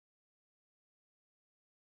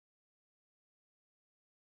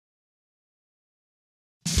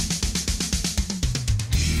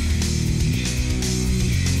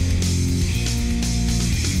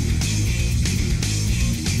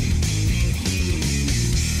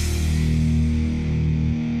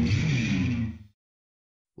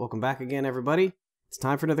Welcome back again, everybody. It's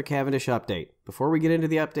time for another Cavendish update. Before we get into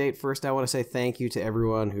the update, first I want to say thank you to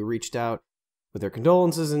everyone who reached out with their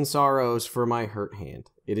condolences and sorrows for my hurt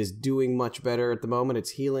hand. It is doing much better at the moment. It's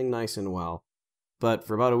healing nice and well. But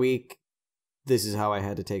for about a week, this is how I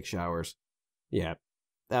had to take showers. Yeah,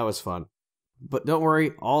 that was fun. But don't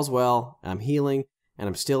worry, all's well. I'm healing, and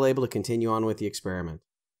I'm still able to continue on with the experiment.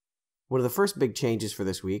 One of the first big changes for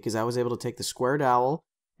this week is I was able to take the square dowel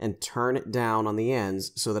and turn it down on the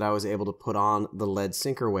ends so that I was able to put on the lead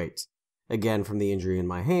sinker weights. Again, from the injury in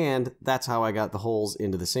my hand, that's how I got the holes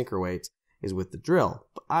into the sinker weights, is with the drill.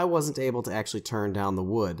 But I wasn't able to actually turn down the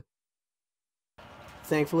wood.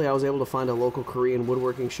 Thankfully, I was able to find a local Korean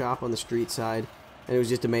woodworking shop on the street side, and it was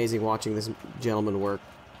just amazing watching this gentleman work.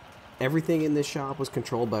 Everything in this shop was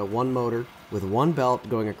controlled by one motor with one belt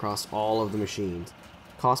going across all of the machines.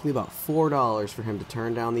 It cost me about $4 for him to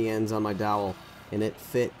turn down the ends on my dowel, and it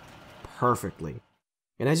fit perfectly.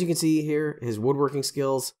 And as you can see here, his woodworking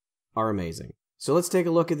skills are amazing. So let's take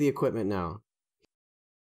a look at the equipment now.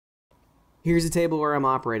 Here's the table where I'm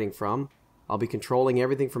operating from. I'll be controlling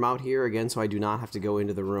everything from out here again so I do not have to go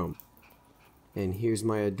into the room. And here's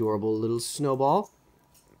my adorable little snowball,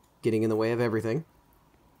 getting in the way of everything.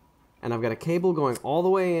 And I've got a cable going all the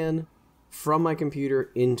way in from my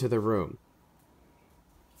computer into the room.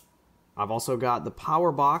 I've also got the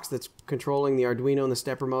power box that's controlling the Arduino and the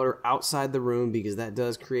stepper motor outside the room because that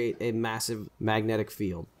does create a massive magnetic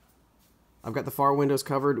field. I've got the far windows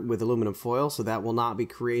covered with aluminum foil, so that will not be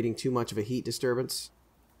creating too much of a heat disturbance.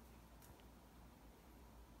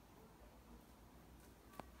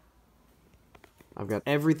 I've got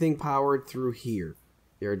everything powered through here.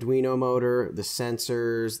 The Arduino motor, the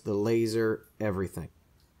sensors, the laser, everything.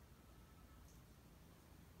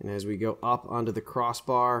 And as we go up onto the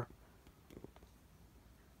crossbar,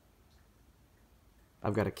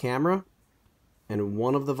 I've got a camera and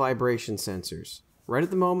one of the vibration sensors. Right at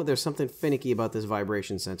the moment, there's something finicky about this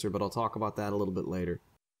vibration sensor, but I'll talk about that a little bit later.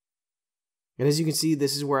 And as you can see,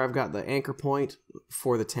 this is where I've got the anchor point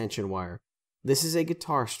for the tension wire. This is a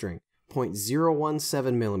guitar string,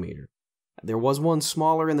 0.017 millimeter. There was one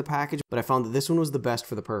smaller in the package, but I found that this one was the best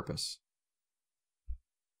for the purpose.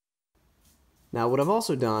 Now, what I've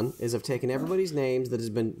also done is I've taken everybody's names that has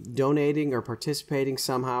been donating or participating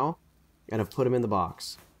somehow, and I've put them in the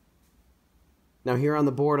box. Now here on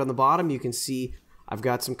the board on the bottom, you can see I've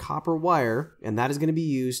got some copper wire, and that is going to be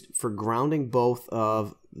used for grounding both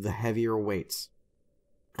of the heavier weights.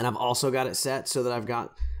 And I've also got it set so that I've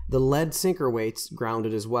got the lead sinker weights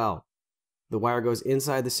grounded as well. The wire goes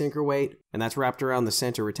inside the sinker weight, and that's wrapped around the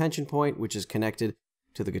center retention point, which is connected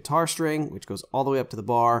to the guitar string, which goes all the way up to the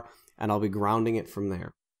bar, and I'll be grounding it from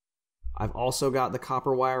there. I've also got the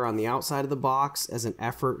copper wire on the outside of the box as an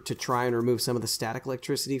effort to try and remove some of the static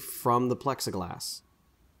electricity from the plexiglass.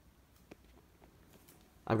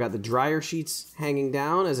 I've got the dryer sheets hanging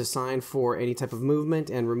down as a sign for any type of movement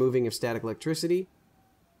and removing of static electricity.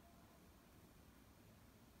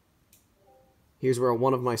 Here's where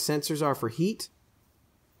one of my sensors are for heat.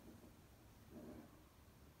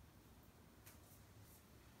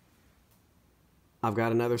 I've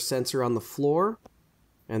got another sensor on the floor,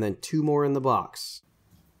 and then two more in the box.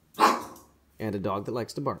 And a dog that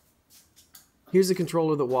likes to bark. Here's the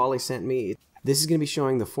controller that Wally sent me. This is going to be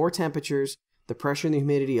showing the 4 temperatures, the pressure and the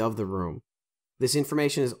humidity of the room. This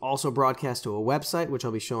information is also broadcast to a website, which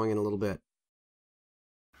I'll be showing in a little bit.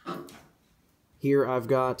 Here I've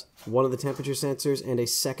got one of the temperature sensors and a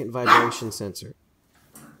second vibration sensor.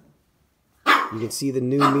 You can see the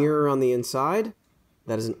new mirror on the inside.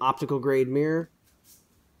 That is an optical grade mirror,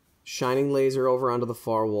 shining laser over onto the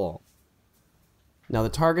far wall. Now the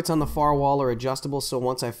targets on the far wall are adjustable, so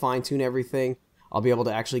once I fine tune everything, I'll be able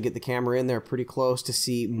to actually get the camera in there pretty close to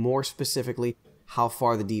see more specifically how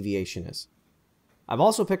far the deviation is. I've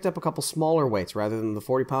also picked up a couple smaller weights. Rather than the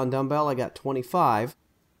 40-pound dumbbell, I got 25,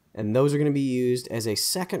 and those are going to be used as a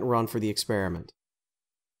second run for the experiment.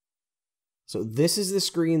 So this is the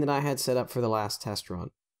screen that I had set up for the last test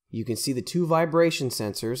run. You can see the 2 vibration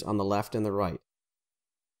sensors on the left and the right.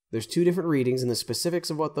 There's 2 different readings, and the specifics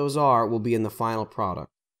of what those are will be in the final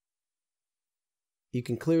product. You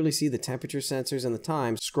can clearly see the temperature sensors and the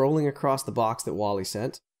time scrolling across the box that Wally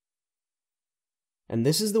sent. And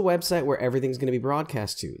this is the website where everything's going to be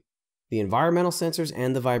broadcast to. The environmental sensors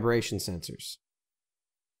and the vibration sensors.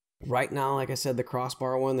 Right now, like I said, the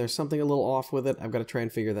crossbar one, there's something a little off with it. I've got to try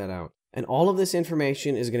and figure that out. And all of this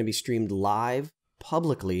information is going to be streamed live,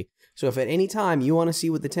 publicly, so if at any time you want to see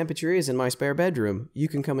what the temperature is in my spare bedroom, you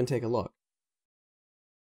can come and take a look.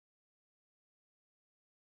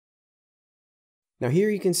 Now here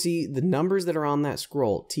you can see the numbers that are on that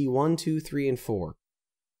scroll, T1, 2, 3, and 4.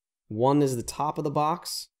 1 is the top of the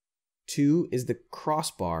box, 2 is the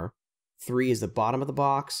crossbar, 3 is the bottom of the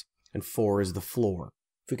box, and 4 is the floor.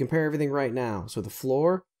 If we compare everything right now, so the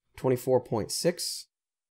floor, 24.6.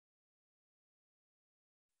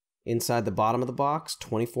 Inside the bottom of the box,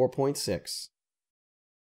 24.6.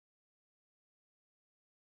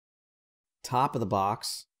 Top of the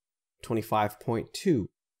box, 25.2.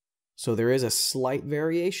 So there is a slight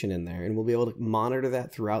variation in there, and we'll be able to monitor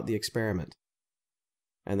that throughout the experiment.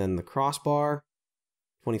 And then the crossbar,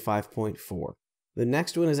 25.4. The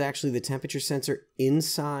next one is actually the temperature sensor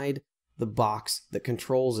inside the box that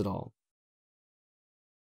controls it all.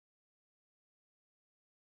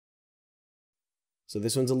 So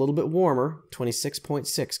this one's a little bit warmer,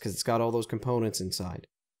 26.6, because it's got all those components inside.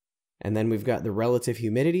 And then we've got the relative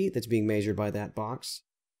humidity that's being measured by that box,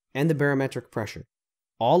 and the barometric pressure.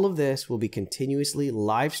 All of this will be continuously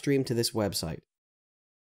live streamed to this website.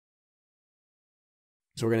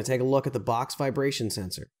 So we're going to take a look at the box vibration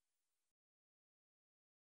sensor.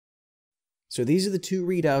 So these are the two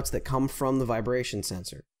readouts that come from the vibration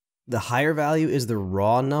sensor. The higher value is the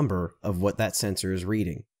raw number of what that sensor is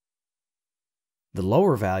reading. The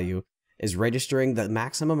lower value is registering the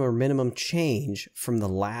maximum or minimum change from the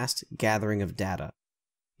last gathering of data.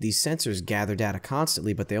 These sensors gather data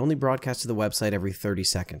constantly, but they only broadcast to the website every 30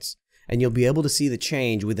 seconds. And you'll be able to see the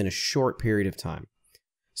change within a short period of time.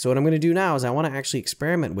 So what I'm going to do now is I want to actually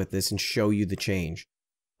experiment with this and show you the change.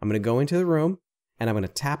 I'm going to go into the room, and I'm going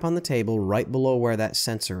to tap on the table right below where that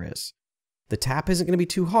sensor is. The tap isn't going to be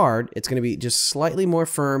too hard. It's going to be just slightly more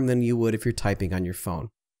firm than you would if you're typing on your phone.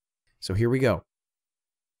 So here we go.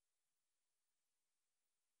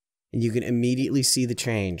 And you can immediately see the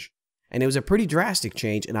change. And it was a pretty drastic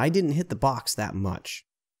change, and I didn't hit the box that much.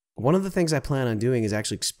 One of the things I plan on doing is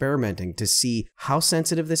actually experimenting to see how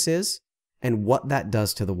sensitive this is and what that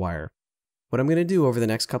does to the wire. What I'm going to do over the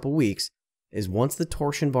next couple weeks is once the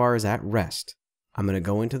torsion bar is at rest, I'm going to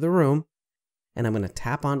go into the room and I'm going to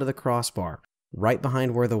tap onto the crossbar right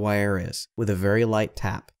behind where the wire is with a very light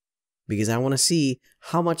tap, because I want to see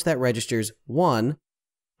how much that registers, 1,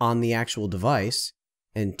 on the actual device,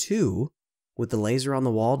 and 2, with the laser on the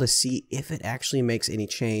wall to see if it actually makes any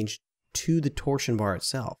change to the torsion bar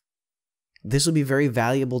itself. This will be very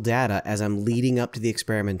valuable data as I'm leading up to the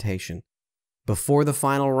experimentation. Before the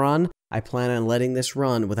final run, I plan on letting this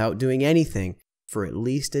run without doing anything for at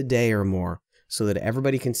least a day or more, so that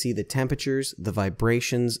everybody can see the temperatures, the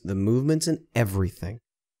vibrations, the movements, and everything.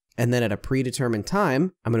 And then at a predetermined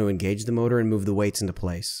time, I'm going to engage the motor and move the weights into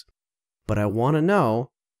place. But I want to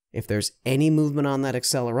know if there's any movement on that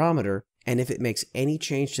accelerometer, and if it makes any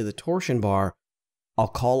change to the torsion bar, I'll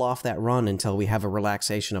call off that run until we have a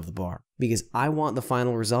relaxation of the bar, because I want the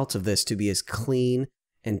final results of this to be as clean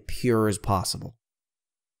and pure as possible.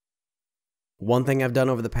 One thing I've done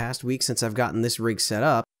over the past week since I've gotten this rig set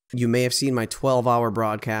up, you may have seen my 12-hour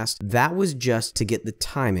broadcast. That was just to get the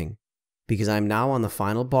timing, because I'm now on the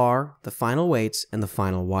final bar, the final weights, and the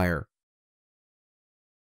final wire.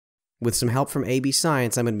 With some help from AB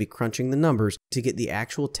Science, I'm going to be crunching the numbers to get the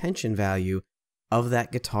actual tension value of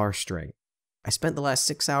that guitar string. I spent the last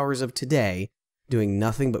 6 hours of today doing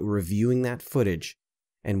nothing but reviewing that footage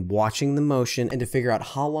and watching the motion, and to figure out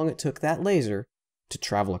how long it took that laser to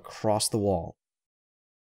travel across the wall.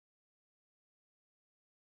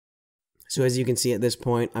 So as you can see at this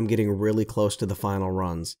point, I'm getting really close to the final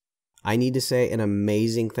runs. I need to say an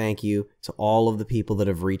amazing thank you to all of the people that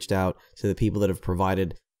have reached out, to the people that have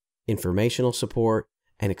provided informational support,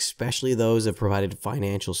 and especially those that have provided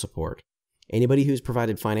financial support. Anybody who's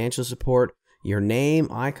provided financial support, your name,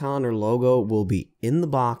 icon, or logo will be in the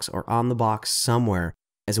box or on the box somewhere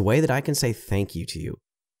as a way that I can say thank you to you.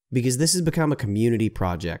 Because this has become a community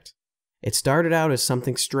project. It started out as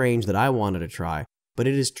something strange that I wanted to try, but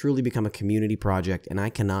it has truly become a community project, and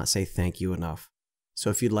I cannot say thank you enough.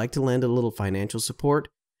 So if you'd like to lend a little financial support,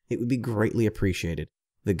 it would be greatly appreciated.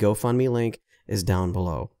 The GoFundMe link is down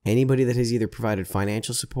below. Anybody that has either provided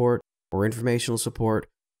financial support or informational support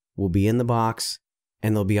will be in the box,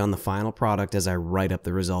 and they'll be on the final product as I write up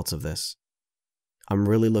the results of this. I'm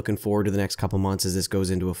really looking forward to the next couple months as this goes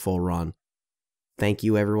into a full run. Thank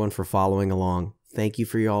you everyone for following along. Thank you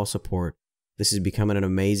for your all support. This is becoming an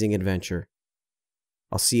amazing adventure.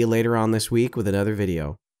 I'll see you later on this week with another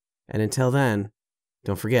video. And until then,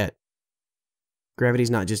 don't forget,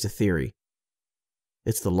 gravity's not just a theory.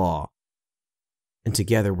 It's the law. And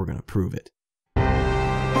together we're going to prove it.